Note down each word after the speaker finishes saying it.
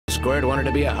squirt wanted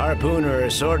to be a harpooner or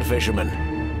a sword fisherman.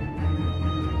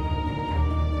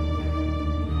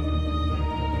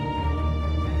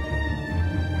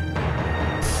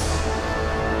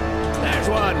 There's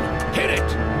one! Hit it!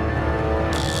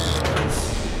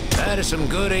 That is some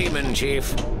good aiming,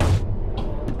 Chief.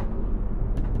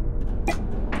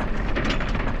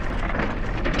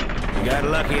 You got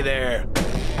lucky there.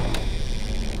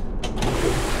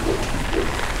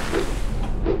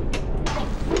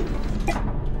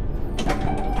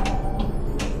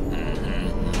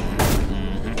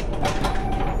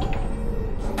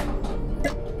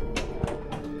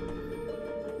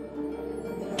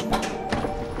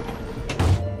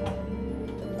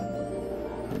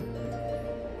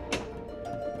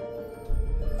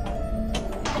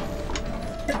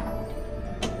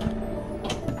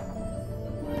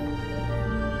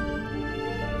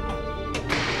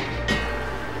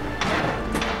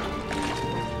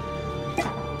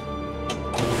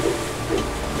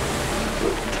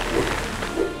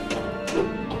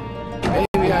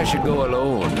 I should go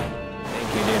alone.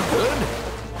 Think you did good?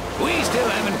 We still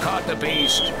haven't caught the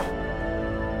beast.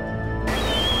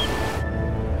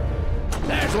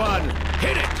 There's one.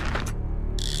 Hit it.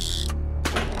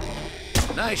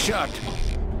 Nice shot.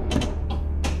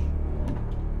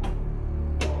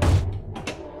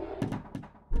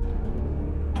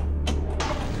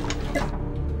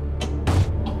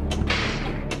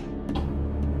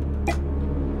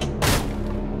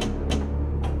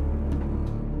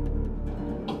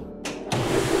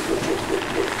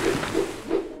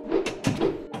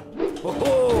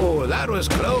 Oh, that was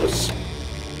close.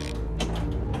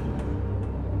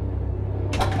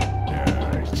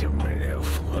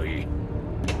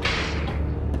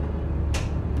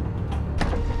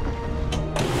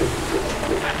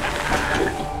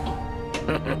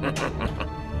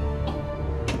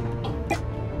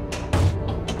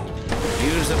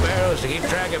 Use the barrels to keep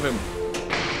track of him.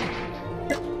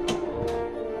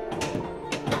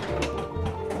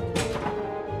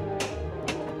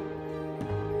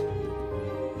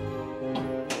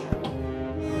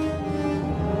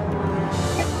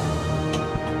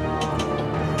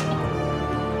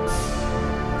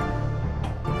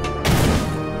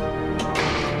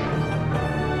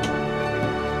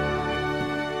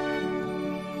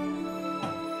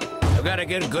 I've got to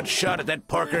get a good shot at that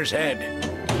porker's head.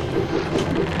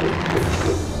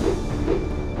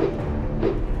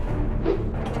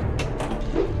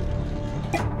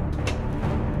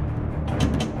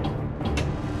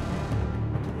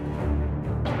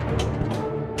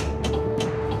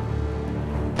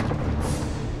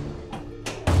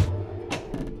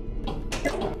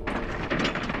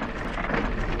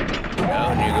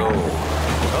 Down you go.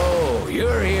 Oh,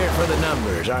 you're here for the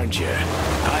numbers, aren't you?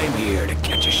 I'm here to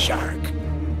catch a shark.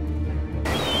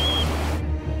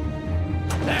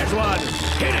 There's one.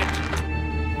 Hit it.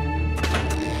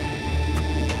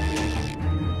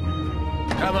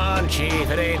 Come on, Chief.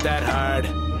 It ain't that hard.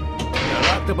 Now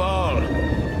lock the ball.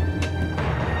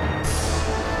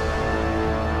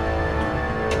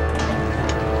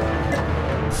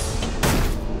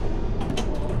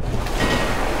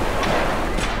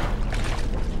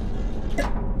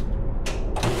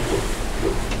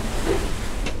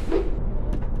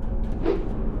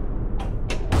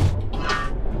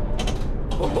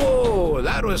 Oh,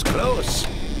 that was close.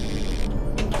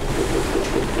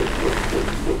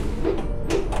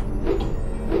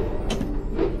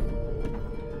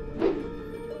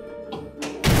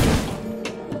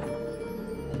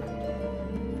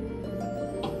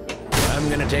 I'm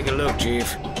gonna take a look,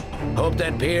 Chief. Hope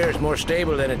that pier is more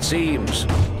stable than it seems.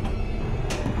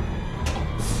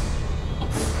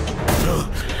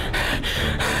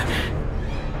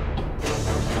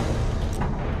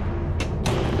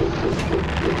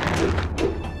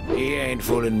 He ain't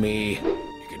fooling me.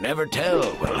 You can never tell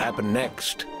what'll happen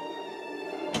next.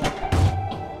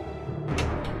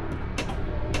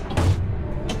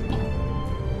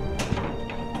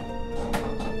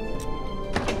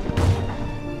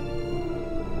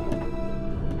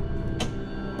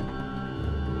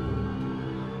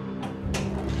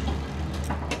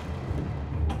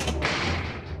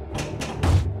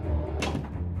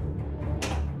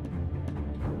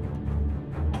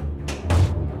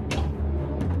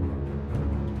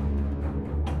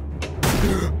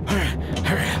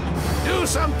 Do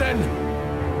something!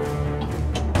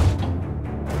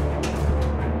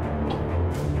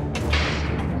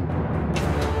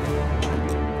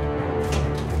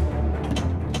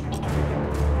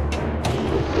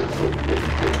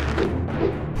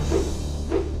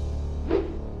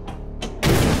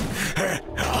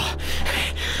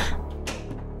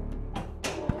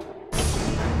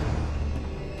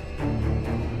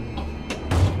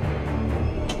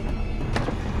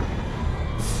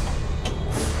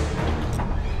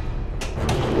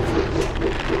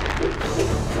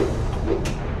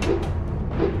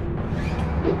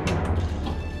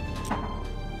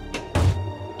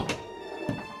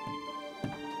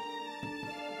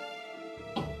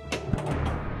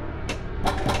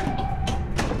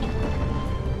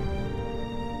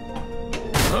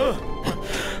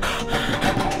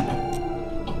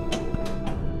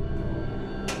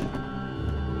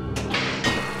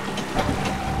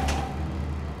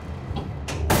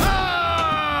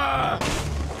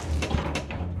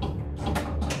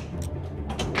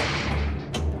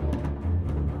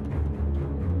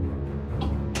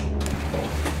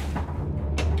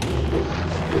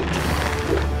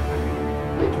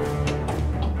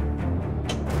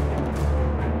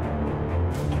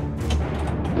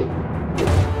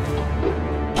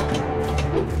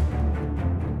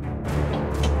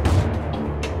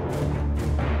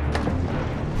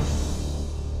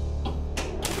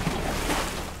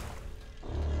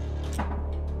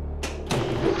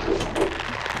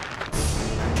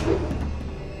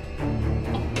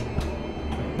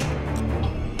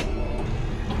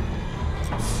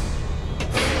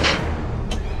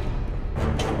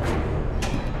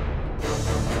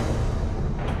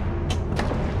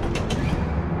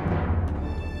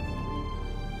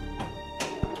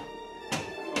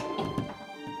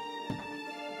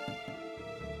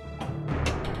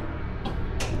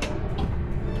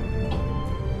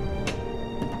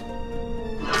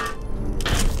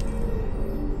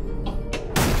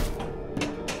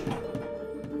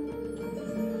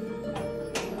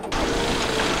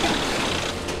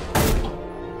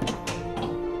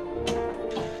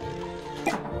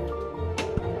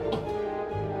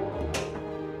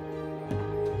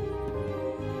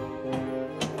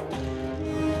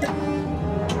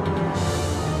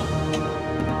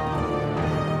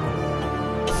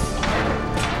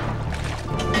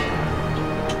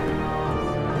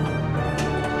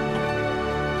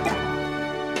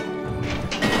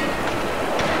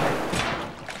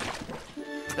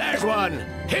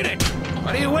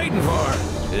 What are you waiting for?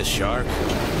 This shark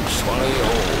will swallow you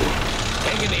whole.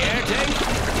 Taking the air tank?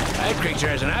 That creature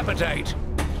has an appetite.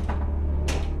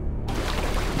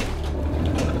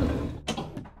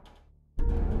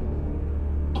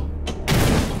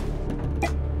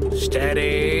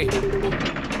 Steady.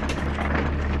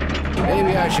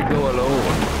 Maybe I should go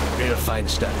alone. Real fine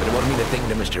stuff, but it won't mean a thing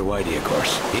to Mr. Whitey, of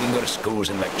course. He didn't go to schools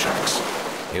and make tracks.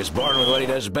 He was born with what he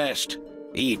does best.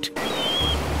 Eat.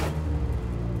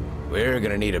 We're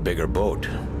gonna need a bigger boat.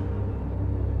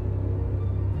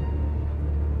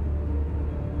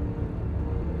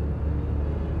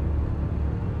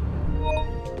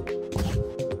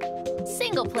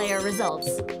 Single-player results.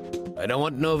 I don't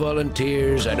want no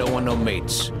volunteers, I don't want no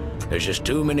mates. There's just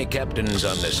too many captains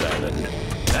on this island.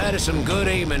 That is some good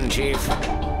aiming, Chief.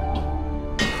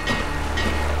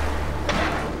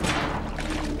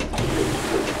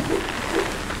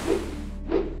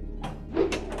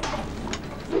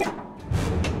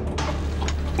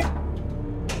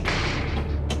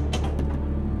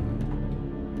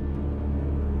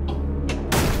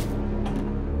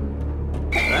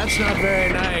 That's not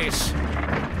very nice.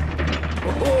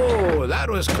 Oh, that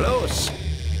was close.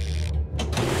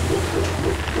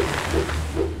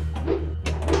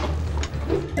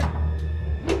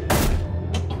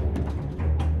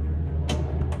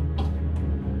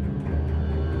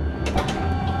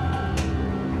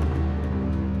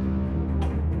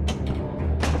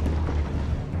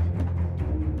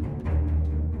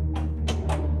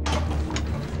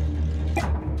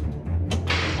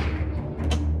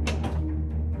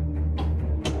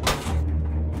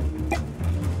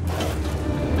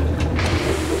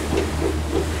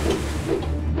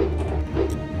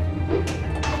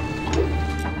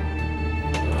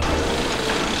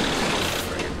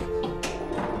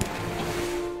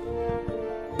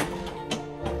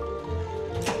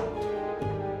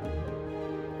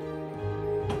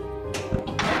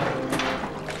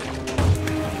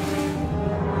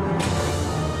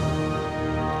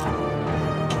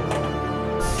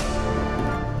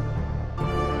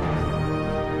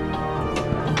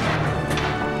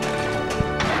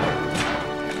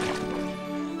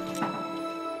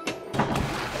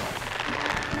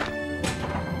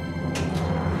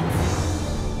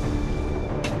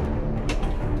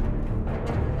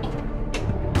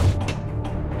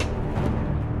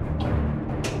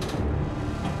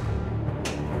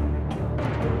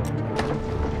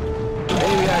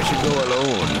 I should go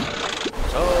alone.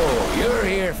 So, you're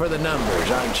here for the numbers,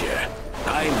 aren't you?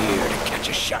 I'm here to catch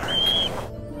a shark.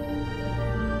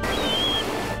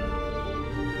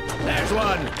 There's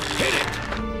one. Hit it.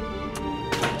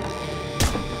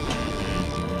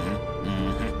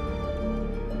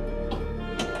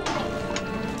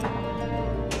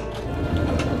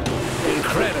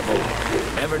 Incredible.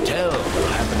 Never tell what'll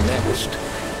happen next.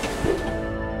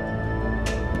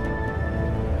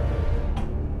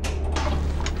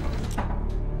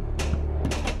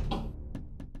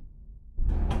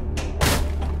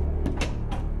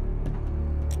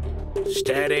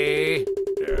 Steady.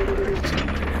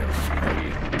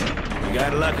 You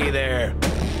got lucky there.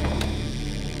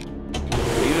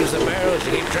 Use the barrels to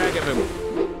keep track of him.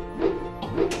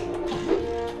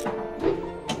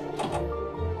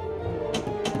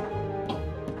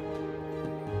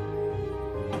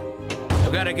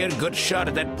 I've got to get a good shot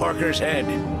at that porker's head.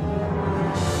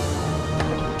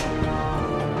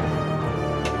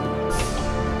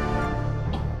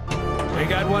 We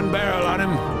got one barrel on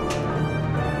him.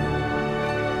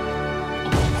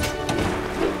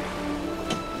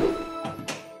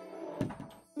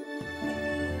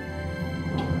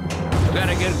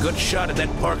 Gotta get a good shot at that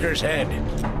porker's head.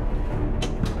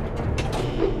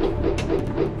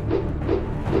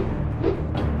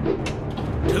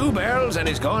 Two barrels and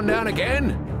he's gone down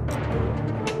again?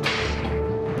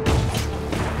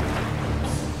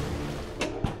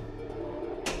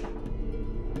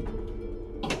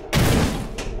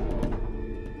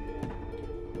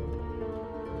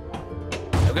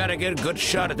 I've gotta get a good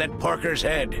shot at that porker's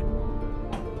head.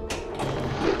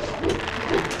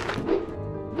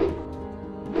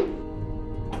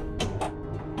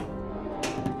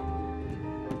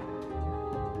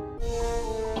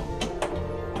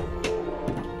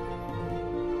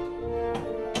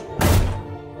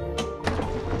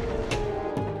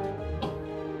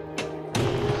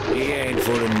 He ain't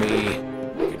fooling me.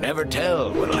 You can never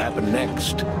tell what'll happen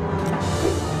next.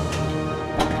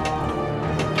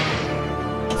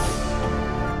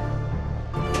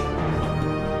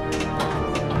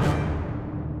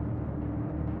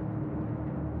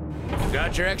 You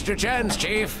got your extra chance,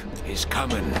 Chief. He's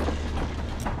coming.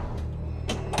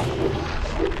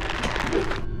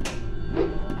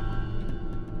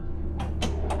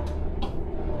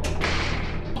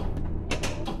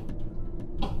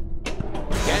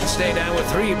 stay down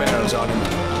with 3 barrels on him.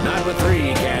 Not with 3,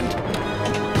 he can't.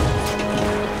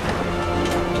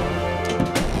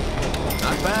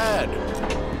 Not bad.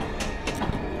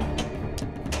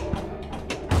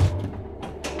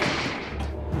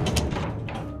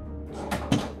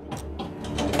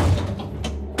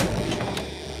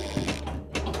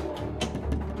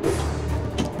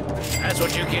 That's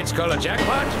what you kids call a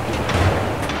jackpot?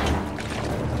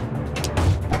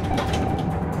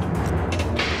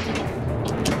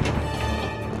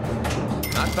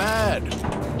 Not bad.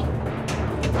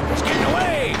 It's getting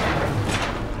away!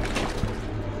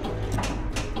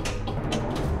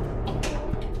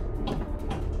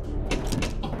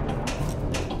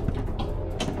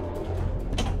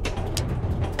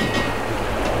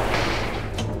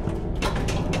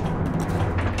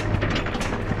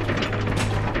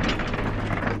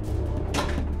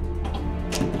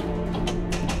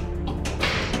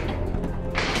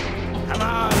 Come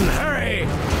on, hurry!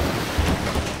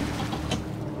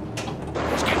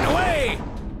 It's getting away!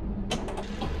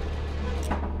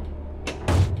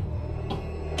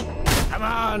 Come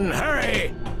on,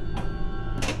 hurry!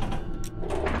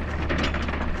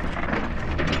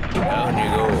 Down you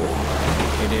go.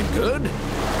 You did good.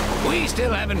 We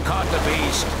still haven't caught the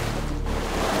beast.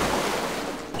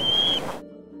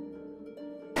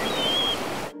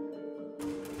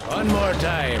 One more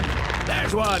time.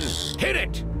 There's one. Hit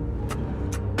it!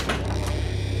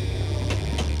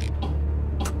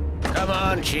 Come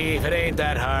on, Chief. It ain't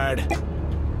that hard.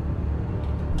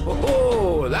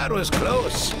 Oh, that was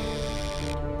close.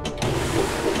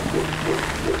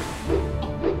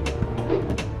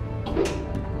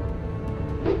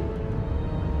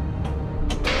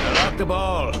 Lock the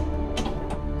ball.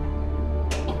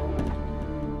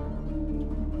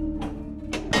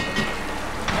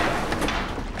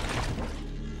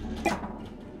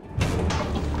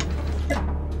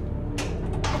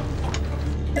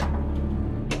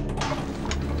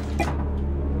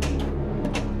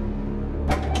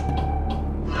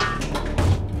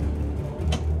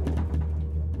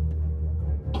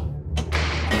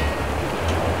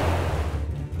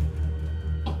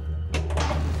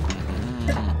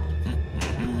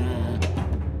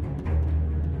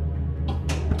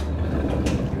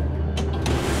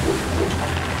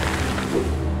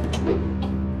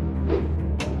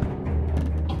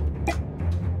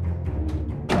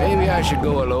 Maybe I should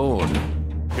go alone.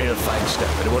 Real fine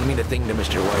stuff, but it wouldn't mean a thing to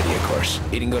Mr. Whitey, of course.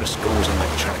 He didn't go to schools and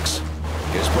make tracks.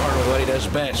 He was born with what he does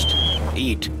best.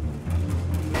 Eat.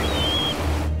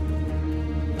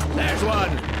 There's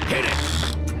one! Hit it!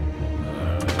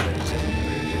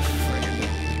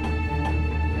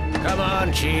 Come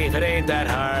on, Chief, it ain't that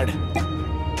hard.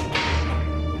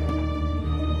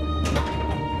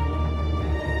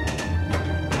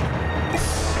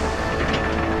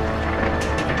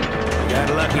 Got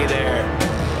lucky there.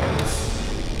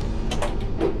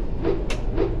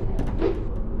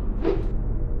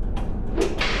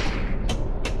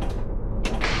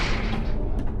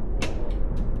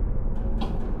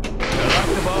 Lock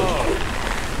the ball.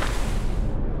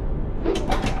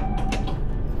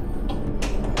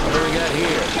 What do we got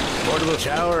here? Portable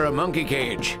shower or a monkey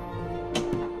cage?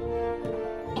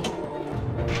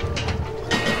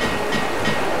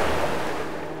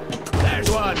 There's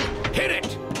one. Hit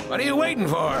it! What are you waiting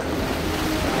for?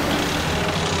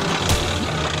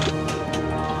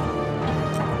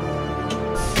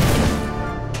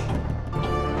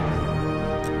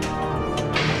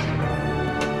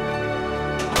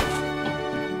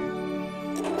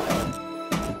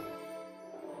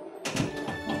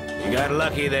 You got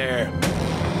lucky there.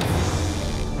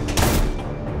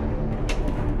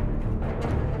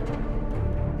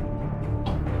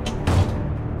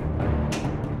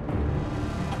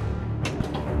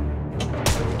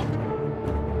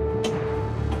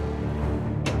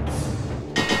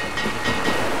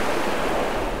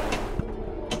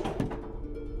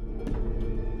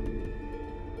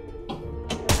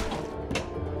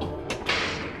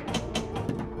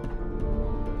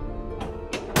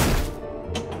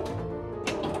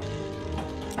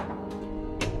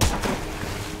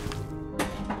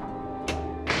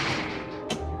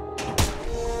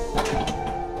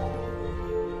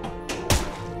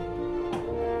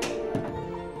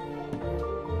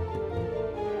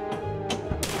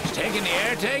 Taking the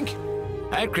air tank?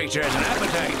 That creature has an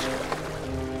appetite.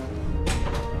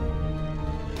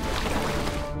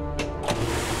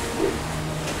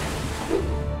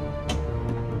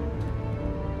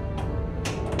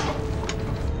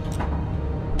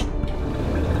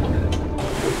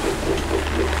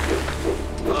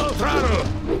 Full throttle!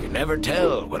 You can never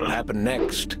tell what'll happen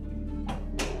next.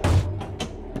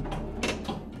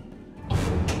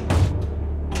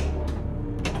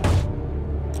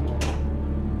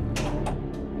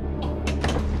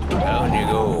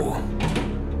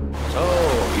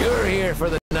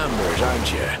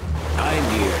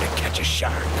 a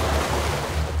shark.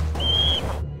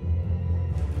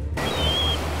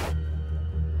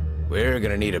 We're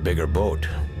gonna need a bigger boat.